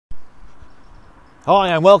Hi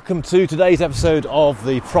and welcome to today's episode of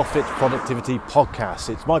the Profit Productivity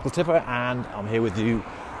Podcast. It's Michael Tipper and I'm here with you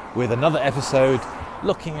with another episode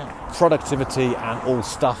looking at productivity and all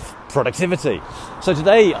stuff productivity. So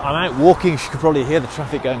today I'm out walking. You can probably hear the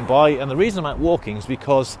traffic going by, and the reason I'm out walking is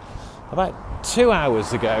because about 2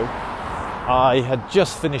 hours ago I had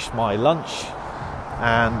just finished my lunch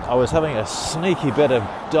and I was having a sneaky bit of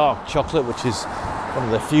dark chocolate, which is one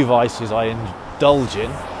of the few vices I indulge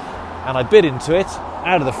in. And I bit into it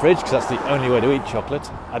out of the fridge because that's the only way to eat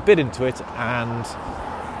chocolate. I bit into it, and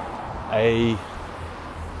a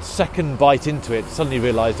second bite into it suddenly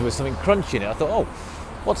realised there was something crunchy in it. I thought, oh,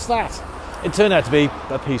 what's that? It turned out to be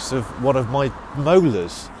a piece of one of my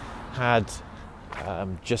molars had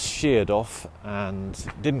just sheared off and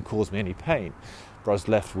didn't cause me any pain. But I was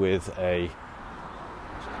left with a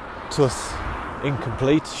tooth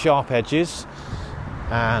incomplete, sharp edges,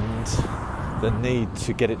 and the need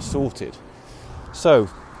to get it sorted. So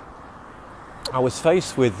I was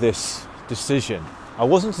faced with this decision. I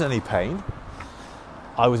wasn't in any pain.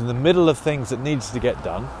 I was in the middle of things that needed to get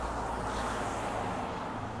done.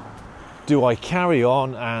 Do I carry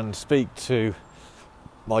on and speak to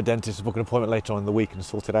my dentist to book an appointment later on in the week and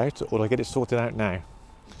sort it out, or do I get it sorted out now?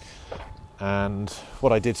 And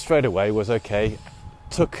what I did straight away was,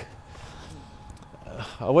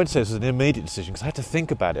 I won't say this was an immediate decision because I had to think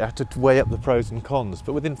about it. I had to weigh up the pros and cons.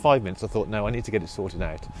 But within 5 minutes I thought, no, I need to get it sorted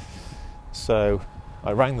out. So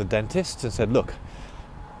I rang the dentist and said, look,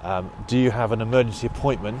 do you have an emergency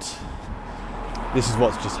appointment? This is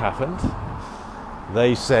what's just happened.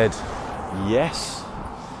 They said, yes.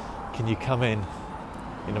 Can you come in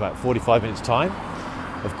about 45 minutes time?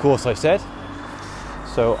 Of course, I said.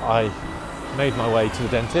 So I made my way to the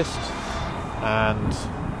dentist and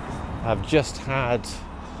I've just had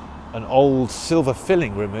an old silver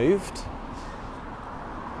filling removed,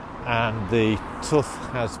 and the tooth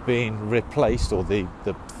has been replaced, or the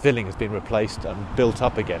filling has been replaced and built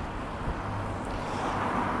up again.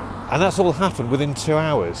 And that's all happened within 2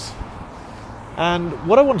 hours. And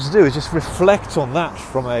what I wanted to do is just reflect on that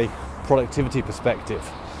from a productivity perspective.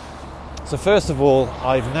 So first of all,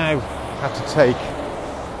 I've now had to take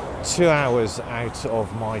 2 hours out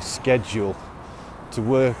of my schedule to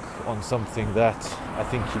work on something that I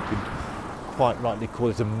think you could quite rightly call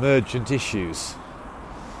it emergent issues.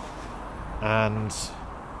 And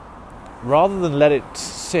rather than let it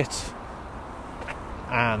sit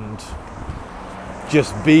and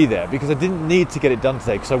just be there, because I didn't need to get it done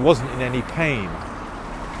today because I wasn't in any pain,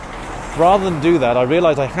 rather than do that, I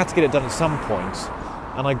realised I had to get it done at some point,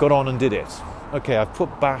 and I got on and did it. Okay, I've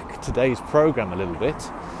put back today's programme a little bit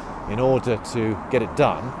in order to get it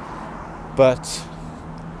done, but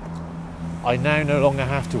I now no longer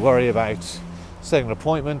have to worry about setting an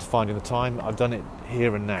appointment, finding the time. I've done it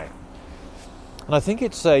here and now. And I think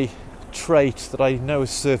it's a trait that I know has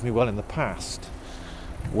served me well in the past,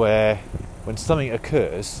 where when something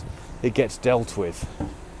occurs, it gets dealt with,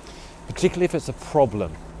 particularly if it's a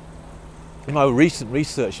problem. In my recent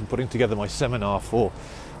research in putting together my seminar for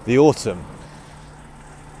the autumn,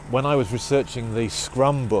 when I was researching the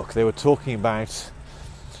Scrum book, they were talking about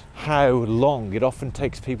how long it often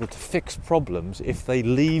takes people to fix problems if they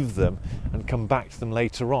leave them and come back to them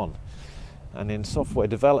later on. And in software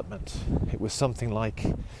development, it was something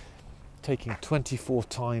like taking 24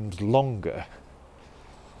 times longer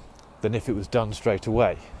than if it was done straight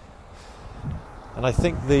away. And I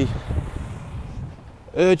think the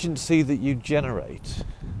urgency that you generate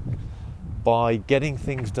by getting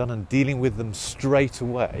things done and dealing with them straight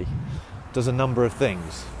away does a number of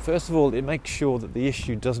things. First of all, it makes sure that the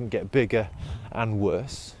issue doesn't get bigger and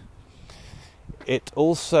worse. It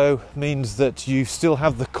also means that you still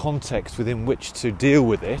have the context within which to deal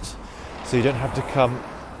with it, so you don't have to come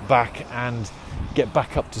back and get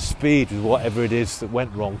back up to speed with whatever it is that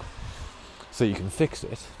went wrong so you can fix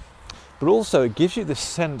it. But also it gives you this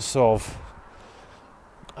sense of,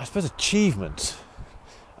 I suppose, achievement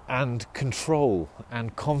and control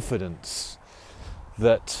and confidence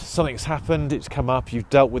that something's happened, it's come up, you've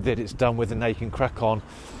dealt with it, it's done with, and now you can crack on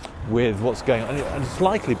with what's going on. And it's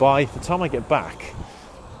likely by the time I get back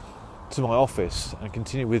to my office and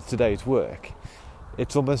continue with today's work,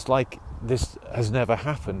 it's almost like this has never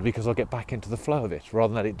happened, because I'll get back into the flow of it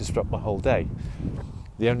rather than let it disrupt my whole day.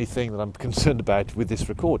 The only thing that I'm concerned about with this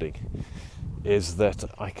recording is that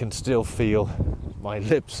I can still feel my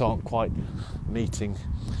lips aren't quite meeting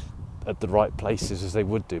at the right places as they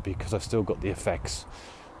would do, because I've still got the effects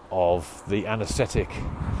of the anaesthetic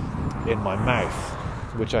in my mouth,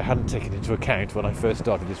 which I hadn't taken into account when I first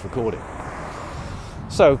started this recording.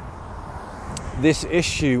 So this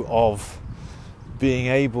issue of being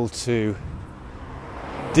able to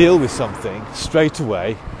deal with something straight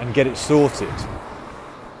away and get it sorted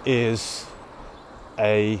is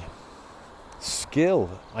a skill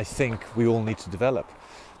I think we all need to develop.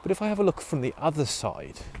 But if I have a look from the other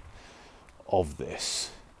side of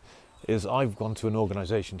this, is I've gone to an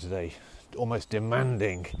organisation today almost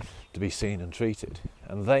demanding to be seen and treated,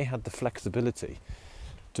 and they had the flexibility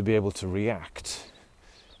to be able to react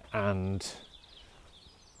and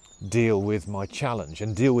deal with my challenge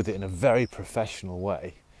and deal with it in a very professional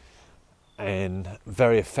way and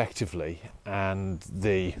very effectively, and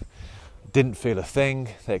they didn't feel a thing.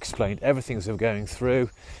 They explained everything as they were going through.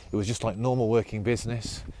 It was just like normal working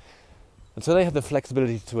business, and so they had the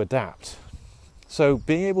flexibility to adapt. So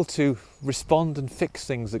being able to respond and fix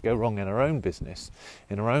things that go wrong in our own business,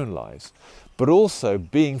 in our own lives, but also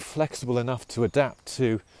being flexible enough to adapt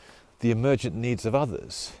to the emergent needs of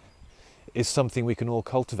others is something we can all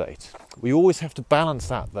cultivate. We always have to balance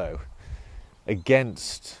that, though,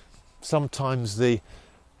 against sometimes the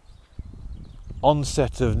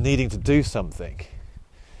onset of needing to do something.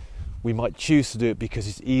 We might choose to do it because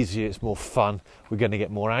it's easier, it's more fun, we're going to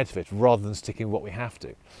get more out of it, rather than sticking with what we have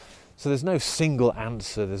to. So there's no single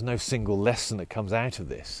answer, there's no single lesson that comes out of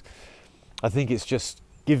this. I think it's just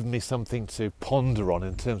given me something to ponder on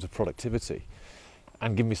in terms of productivity,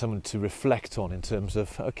 and give me something to reflect on in terms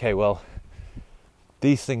of, okay, well,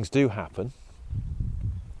 these things do happen.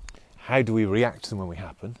 How do we react to them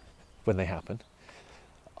when they happen?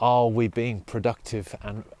 Are we being productive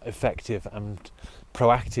and effective and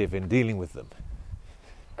proactive in dealing with them?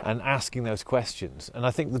 And asking those questions. And I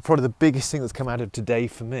think probably the biggest thing that's come out of today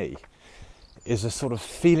for me is a sort of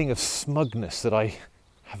feeling of smugness that I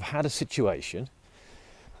have had a situation,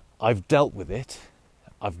 I've dealt with it,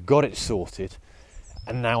 I've got it sorted,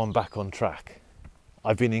 and now I'm back on track.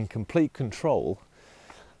 I've been in complete control,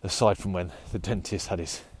 aside from when the dentist had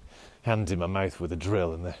his hand in my mouth with a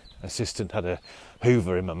drill and the assistant had a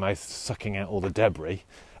hoover in my mouth sucking out all the debris.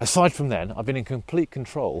 Aside from then, I've been in complete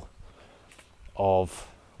control of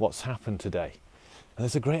what's happened today. And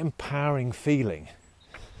there's a great empowering feeling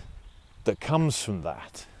that comes from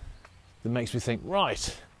that makes me think,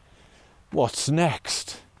 right, what's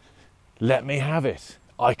next? Let me have it.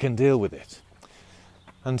 I can deal with it.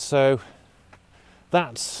 And so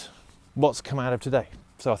that's what's come out of today.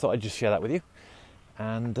 So I thought I'd just share that with you.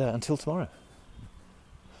 And until tomorrow.